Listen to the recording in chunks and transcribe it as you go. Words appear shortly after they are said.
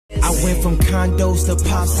I went from condos to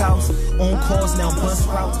Pop's house, on calls now bus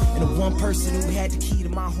routes, and the one person who had the key to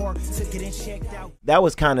my heart took it and checked out. That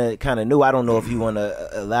was kind of new. I don't know if you want to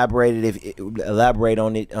elaborate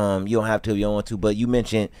on it. You don't have to if you don't want to, but you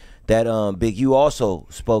mentioned that Big U also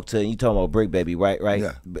spoke to, you talking about BRICC Baby, right?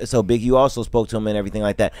 Yeah. So Big U also spoke to him and everything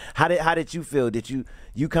like that. How did you feel? Did you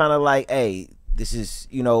kind of like, hey, this is,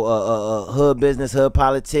 you know, hood business, hood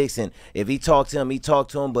politics, and if he talked to him, he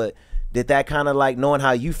talked to him, but did that kind of like, knowing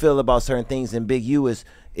how you feel about certain things, and Big U is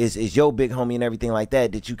your big homie and everything like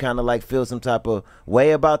that, did you kind of like feel some type of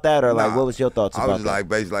way about that, or like what was your thoughts about that? I was like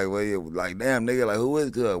basically like, well, yeah, like damn nigga, like who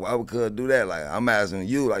is Cuz? Why would Cuz do that? Like I'm asking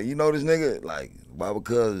you, like you know this nigga? Like why would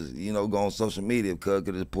Cuz, you know, go on social media? Cuz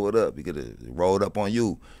could have pulled up, he could have rolled up on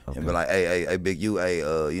you and be like, hey, Big U, hey,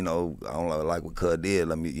 you know, I don't like what Cuz did.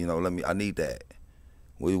 Let me, I need that.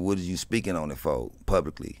 What are you speaking on it for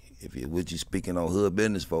publicly? What you speaking on hood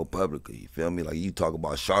business for publicly? You feel me? Like you talk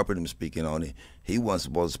about Sharper them speaking on it. He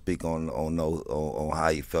wasn't supposed to speak on how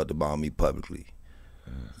he felt about me publicly.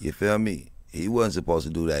 You feel me? He wasn't supposed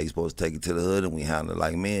to do that. He's supposed to take it to the hood and we handle it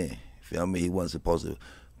like men. You feel me? He wasn't supposed to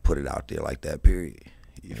put it out there like that, period.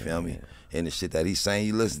 You feel me? And the shit that he's saying,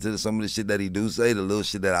 you listen to some of the shit that he do say, the little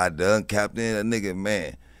shit that I done, Captain, that nigga,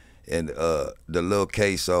 man. And the little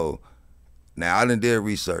case, so now I done did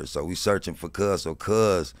research, so we searching for Cuz, so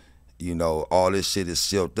Cuz, you know, all this shit is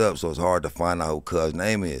sealed up, so it's hard to find out who Cuz'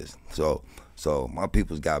 name is. So my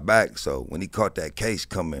peoples got back. So when he caught that case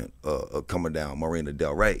coming down Marina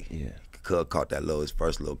Del Rey, Cuz caught that his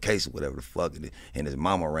first little case or whatever the fuck, and his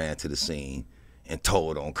mama ran to the scene and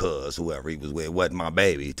told on Cuz, whoever he was with, wasn't my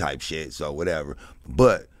baby type shit, so whatever.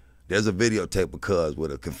 But there's a videotape of Cuz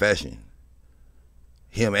with a confession,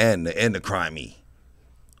 him and the crimey.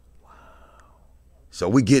 So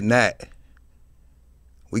we getting that.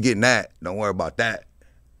 Don't worry about that.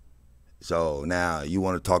 So now you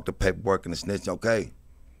want to talk the paperwork and the snitch, okay?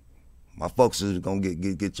 My folks is gonna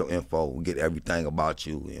get your info, get everything about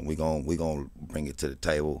you, and we gonna bring it to the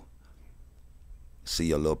table. See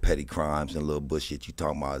your little petty crimes and little bullshit you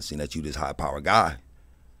talking about, seeing that you this high power guy.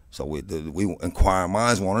 So we inquiring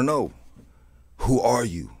minds want to know, who are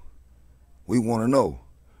you? We want to know.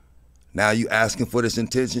 Now you asking for this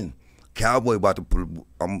intention. Cowboy about to put,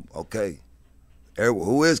 okay.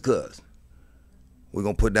 Who is Cuz? We're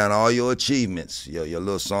gonna put down all your achievements, your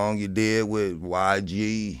little song you did with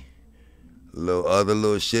YG, other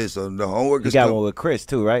little shit. So the homework is. You got one with Chris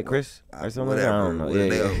too, right? Chris or something. Whatever. I don't know.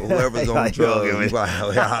 Whoever's on drugs,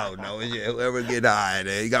 I don't know. Whoever get high,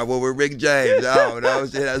 there. You got one with Rick James. I don't know.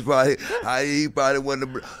 Shit, that's probably how he probably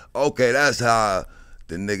wanted to. Okay, that's how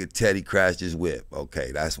the nigga Teddy crashed his whip.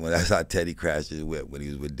 Okay, that's how Teddy crashed his whip when he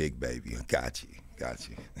was with Dick Baby. Got you.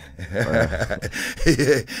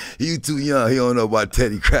 You too young. He don't know about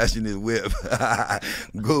Teddy crashing his whip.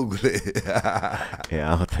 Google it.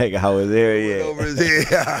 Yeah, I don't think I was there yet. Over his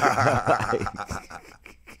head.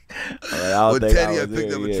 Well, Teddy had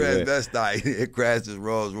picked up a transvestite and crashed his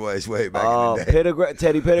Rolls Royce way back in the day.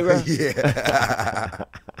 Teddy Pettigrew? Yeah.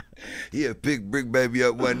 He had picked BRICC Baby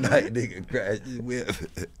up one night, nigga crashed his whip.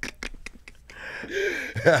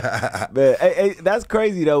 Man, hey, that's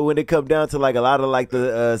crazy though when it comes down to like a lot of like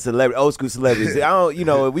the old school celebrities. I don't, you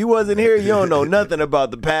know, if we wasn't here, you don't know nothing about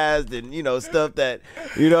the past and, you know, stuff that,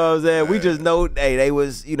 you know what I'm saying? We just know, hey, they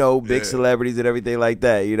was, you know, big celebrities and everything like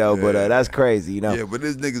that, you know, but that's crazy, you know. Yeah, but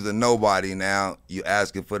this nigga's a nobody now. You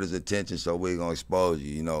asking for this attention, so we're gonna expose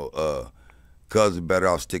you, you know. Cuz is better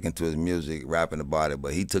off sticking to his music, rapping about it,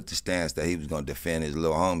 but he took the stance that he was gonna defend his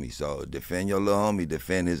little homie. So defend your little homie,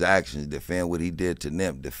 defend his actions, defend what he did to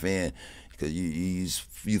them, defend, because you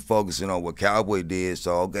focusing on what Cowboy did,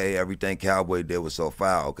 so okay, everything Cowboy did was so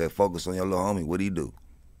foul. Okay, focus on your little homie, what'd he do?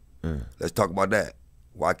 Let's talk about that.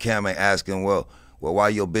 Why Cam ain't asking, well, why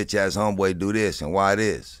your bitch ass homeboy do this and why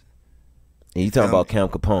this? And you talking about Cam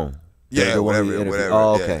Capone? Yeah, whatever.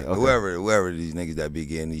 Oh, yeah. okay. Whoever these niggas that be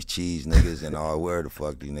getting these cheese niggas and all, where the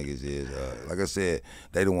fuck these niggas is. Like I said,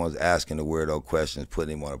 they the ones asking the weirdo questions,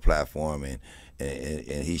 putting him on a platform, and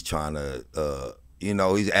he's trying to, you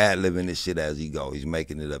know, he's ad-libbing this shit as he go. He's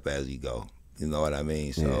making it up as he go. You know what I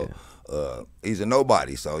mean? So he's a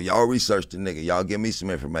nobody. So y'all research the nigga. Y'all give me some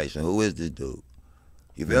information. Who is this dude?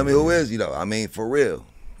 You feel me? Who is he though? I mean, for real.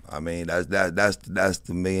 I mean, that's the $1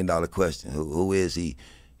 million question. Who is he?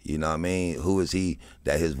 You know what I mean? Who is he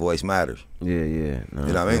that his voice matters? Yeah, yeah. No,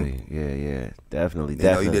 you know what I mean? Yeah. Definitely, you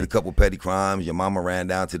know, you did a couple petty crimes. Your mama ran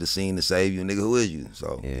down to the scene to save you. Nigga, who is you?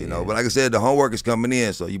 So, you know, but like I said, the homework is coming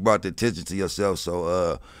in, so you brought the attention to yourself.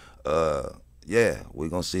 So, yeah, we're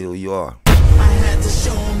going to see who you are. I had to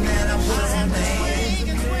show him that I wasn't made.